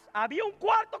atrás había un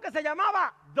cuarto que se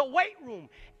llamaba The Weight Room.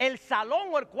 El salón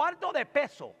o el cuarto de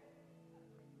peso.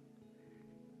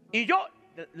 Y yo,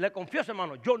 le confieso,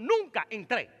 hermano, yo nunca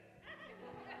entré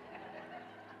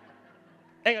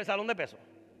en el salón de peso.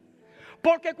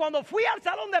 Porque cuando fui al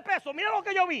salón de peso, mira lo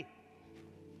que yo vi.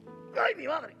 ¡Ay, mi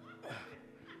madre!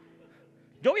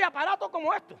 Yo vi aparatos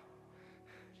como esto.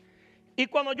 Y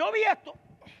cuando yo vi esto,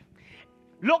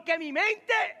 lo que mi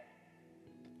mente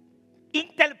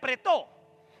interpretó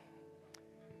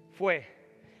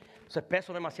fue: eso es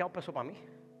peso, demasiado peso para mí.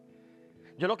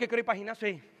 Yo lo que quiero ir para el gimnasio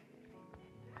es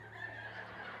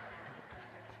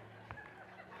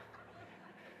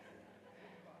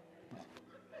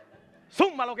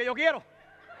suma lo que yo quiero.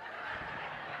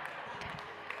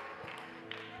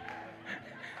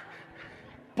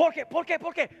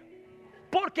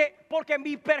 Porque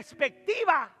mi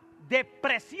perspectiva de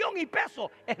presión y peso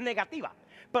es negativa.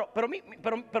 Pero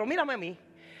mírame a mí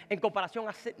en comparación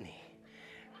a Sidney.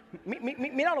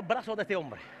 Mira los brazos de este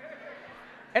hombre.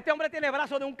 Este hombre tiene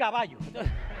brazos de un caballo.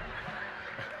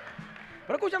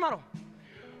 Pero escucha, hermano.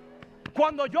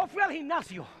 Cuando yo fui al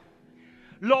gimnasio,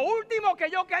 Lo último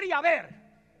que yo quería ver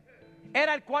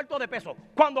era el cuarto de peso.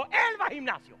 Cuando él va al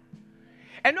gimnasio,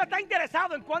 él no está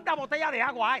interesado en cuántas botellas de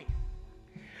agua hay.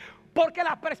 Porque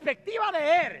la perspectiva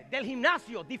de él, del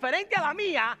gimnasio, diferente a la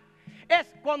mía, es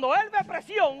cuando él ve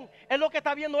presión, él lo que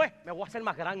está viendo es, me voy a hacer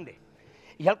más grande.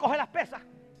 Y él coge las pesas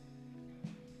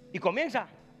y comienza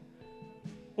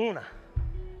una.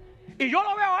 Y yo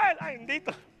lo veo a él, ay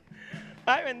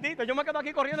bendito, yo me quedo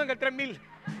aquí corriendo en el 3000.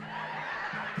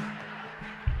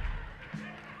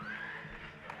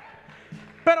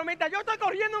 Pero mientras yo estoy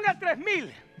corriendo en el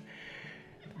 3000,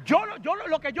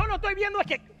 lo que yo no estoy viendo es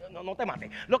que, no te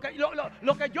mates, lo que yo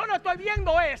no estoy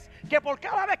viendo es que por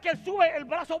cada vez que él sube el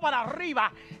brazo para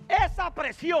arriba, esa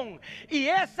presión y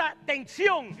esa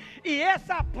tensión y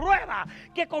esa prueba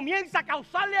que comienza a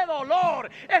causarle dolor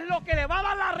es lo que le va a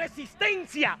dar la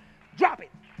resistencia. Drop it.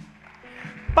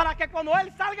 Para que cuando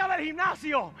él salga del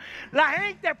gimnasio, la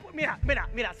gente,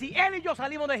 mira, si él y yo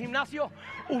salimos del gimnasio,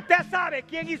 usted sabe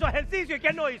quién hizo ejercicio y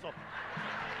quién no hizo.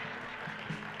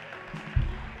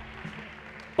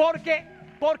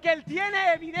 Porque él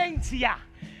tiene evidencia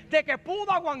de que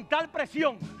pudo aguantar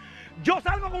presión. Yo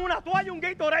salgo con una toalla, un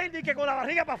Gatorade y que con la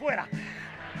barriga para afuera.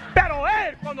 Pero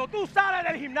él, cuando tú sales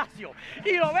del gimnasio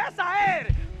y lo ves a él,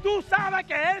 tú sabes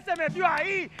que él se metió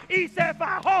ahí y se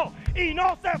fajó y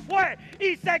no se fue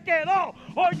y se quedó.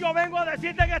 Hoy yo vengo a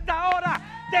decirte en esta hora,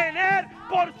 tener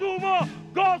por sumo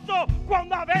gozo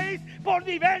cuando habéis por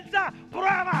diversas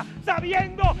pruebas,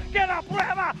 sabiendo que la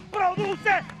prueba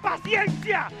produce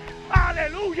paciencia.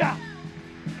 Aleluya.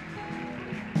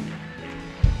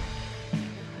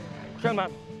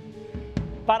 Hermano,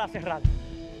 para cerrar,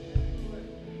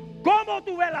 ¿cómo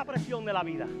tú ves la presión de la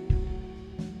vida?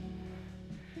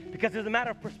 Because it's a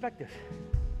matter of perspective.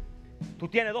 Tú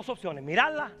tienes dos opciones,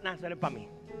 mirarla, nacer para mí.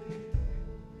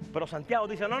 Pero Santiago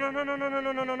dice, no.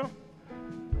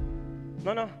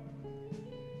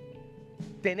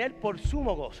 Tener por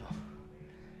sumo gozo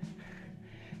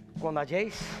cuando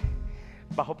halléis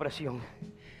bajo presión,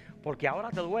 porque ahora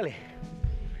te duele,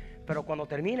 pero cuando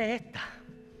termine esta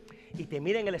y te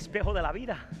mire en el espejo de la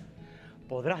vida,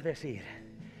 podrás decir,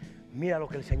 mira lo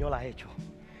que el Señor ha hecho.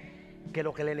 Que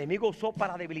lo que el enemigo usó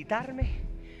para debilitarme,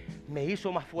 me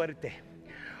hizo más fuerte.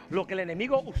 Lo que el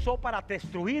enemigo usó para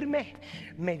destruirme,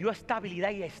 me dio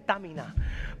estabilidad y estamina.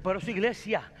 Pero su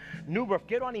iglesia, New Birth,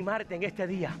 quiero animarte en este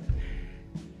día.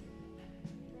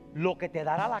 Lo que te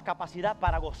dará la capacidad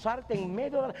para gozarte en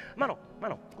medio de la... Mano,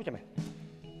 escúchame.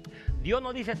 Dios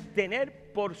no dice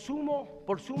tener por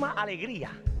suma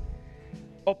alegría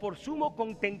o por sumo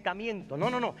contentamiento.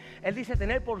 No. Él dice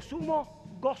tener por sumo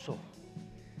gozo.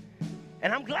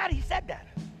 And I'm glad he said that.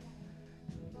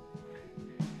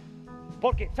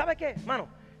 Porque, ¿sabe qué, mano?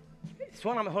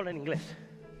 Suena mejor en inglés.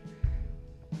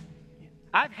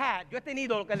 Yo he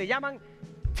tenido lo que le llaman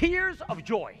tears of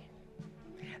joy.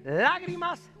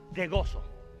 Lágrimas de gozo.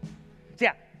 O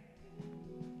sea,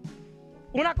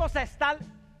 una cosa es estar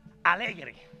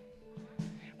alegre.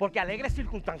 Porque alegre es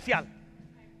circunstancial.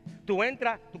 Tú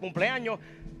entras, tu cumpleaños,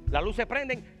 las luces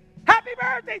prenden. Happy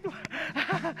birthday.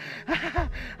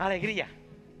 Alegría.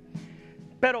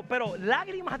 Pero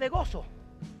lágrimas de gozo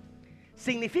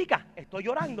significa, estoy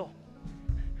llorando,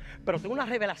 pero tengo una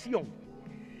revelación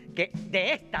que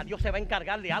de esta Dios se va a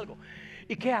encargar de algo.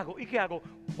 ¿Y qué hago?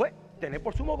 Pues tener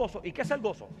por sumo gozo. ¿Y qué es el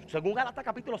gozo? Según Gálatas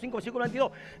capítulo 5 versículo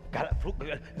 22,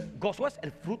 gozo es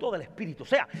el fruto del Espíritu. O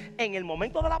sea, en el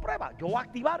momento de la prueba yo voy a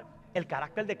activar el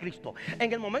carácter de Cristo.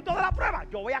 En el momento de la prueba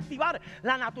yo voy a activar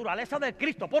la naturaleza de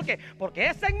Cristo. ¿Por qué? Porque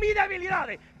es en mis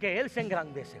debilidades que Él se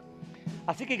engrandece.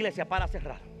 Así que, iglesia, para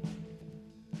cerrar,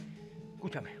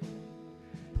 escúchame.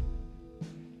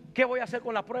 ¿Qué voy a hacer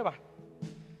con la prueba?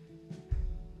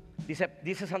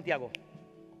 Dice Santiago,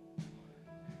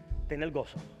 tener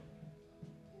gozo.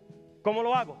 ¿Cómo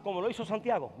lo hago? Como lo hizo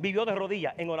Santiago, vivió de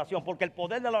rodillas en oración, porque el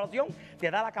poder de la oración te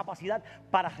da la capacidad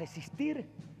para resistir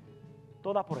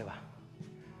toda prueba.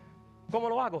 ¿Cómo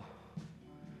lo hago?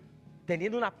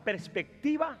 Teniendo una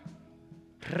perspectiva,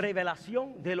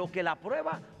 revelación de lo que la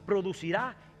prueba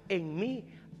producirá en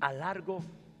mí a largo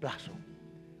plazo.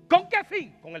 ¿Con qué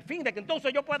fin? Con el fin de que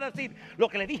entonces yo pueda decir lo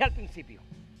que le dije al principio.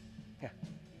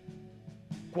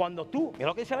 Cuando tú, mira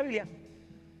lo que dice la Biblia,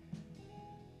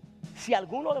 si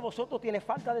alguno de vosotros tiene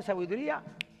falta de sabiduría,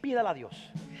 pídala a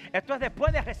Dios. Esto es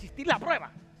después de resistir la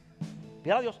prueba.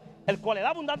 Pídala a Dios, el cual le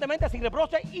da abundantemente sin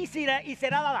reproche y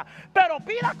será dada. Pero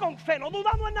pida con fe, no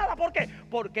dudando en nada. ¿Por qué?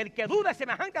 Porque el que duda es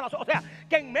semejante a nosotros. O sea,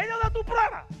 que en medio de tu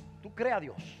prueba, tú creas a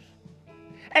Dios.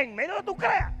 En medio de tu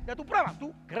prueba,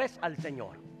 tú crees al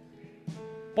Señor.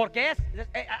 Porque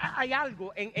hay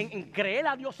algo en creer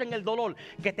a Dios en el dolor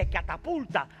que te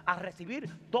catapulta a recibir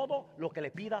todo lo que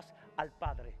le pidas al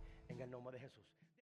Padre en el nombre de Jesús.